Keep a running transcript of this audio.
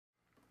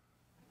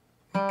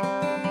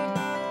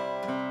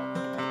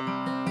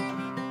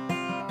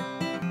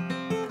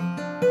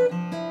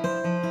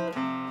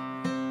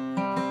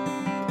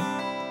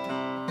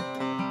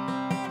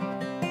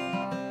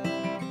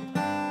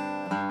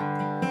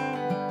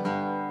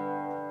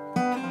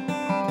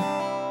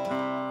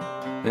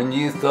and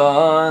you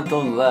thought the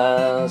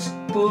last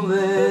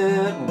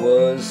bullet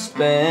was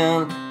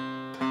spent,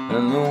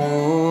 and the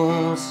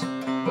wounds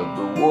of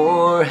the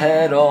war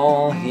had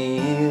all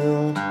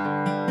healed.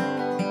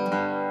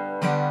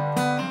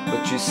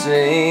 But you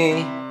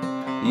say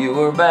you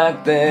were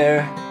back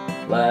there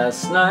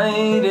last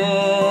night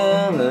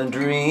in a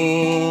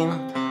dream,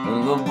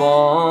 and the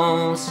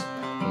bombs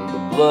and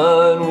the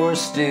blood were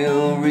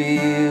still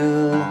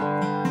real.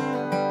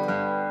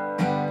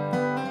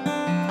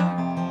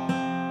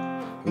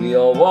 We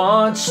all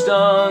watched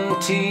on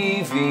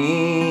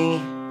TV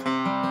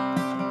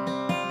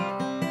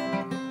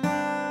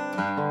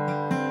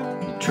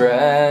the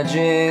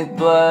tragic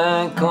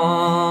black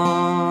comedy,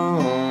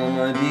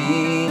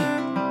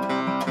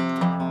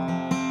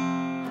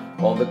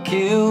 all the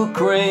kill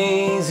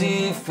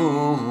crazy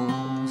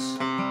fools.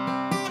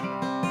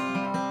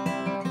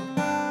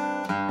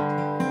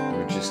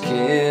 We're just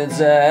kids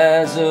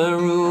as a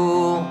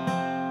rule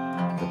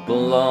that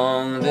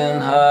belonged in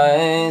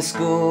high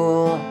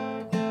school.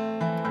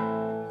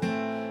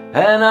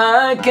 And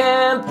I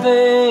can't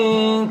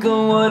think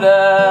of what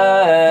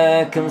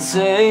I can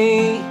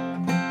say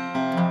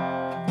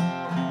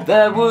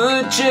that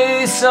would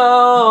chase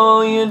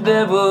all your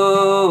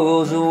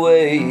devils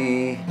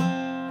away.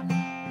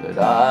 But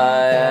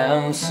I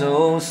am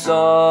so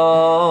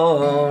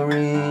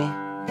sorry,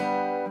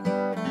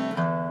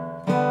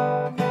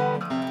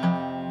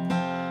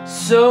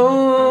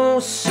 so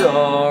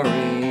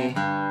sorry.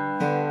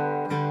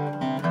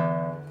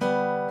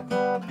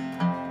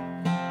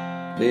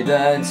 They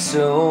died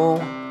so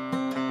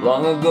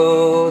long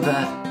ago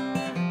that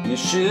you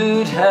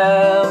should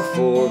have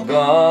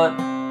forgot,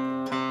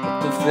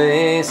 but the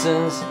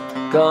faces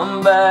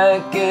come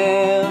back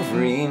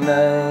every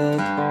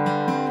night,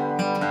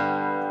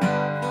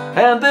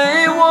 and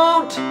they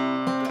won't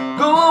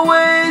go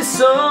away,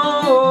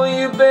 so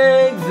you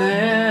beg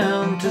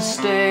them to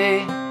stay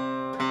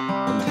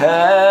and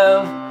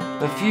have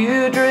a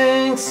few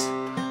drinks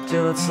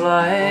till it's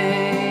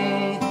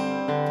light.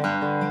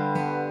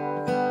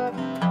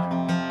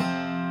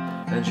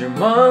 And your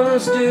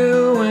mom's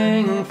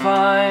doing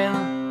fine,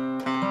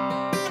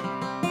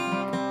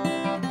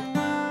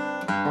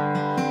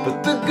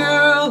 but the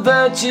girl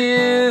that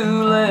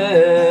you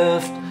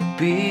left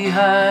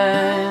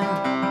behind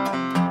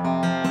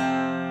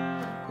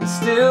is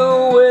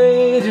still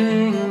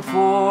waiting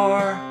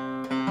for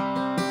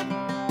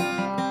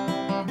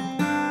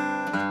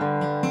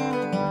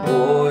the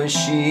boy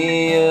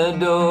she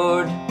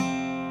adored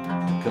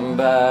to come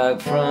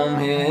back from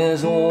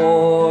his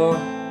war.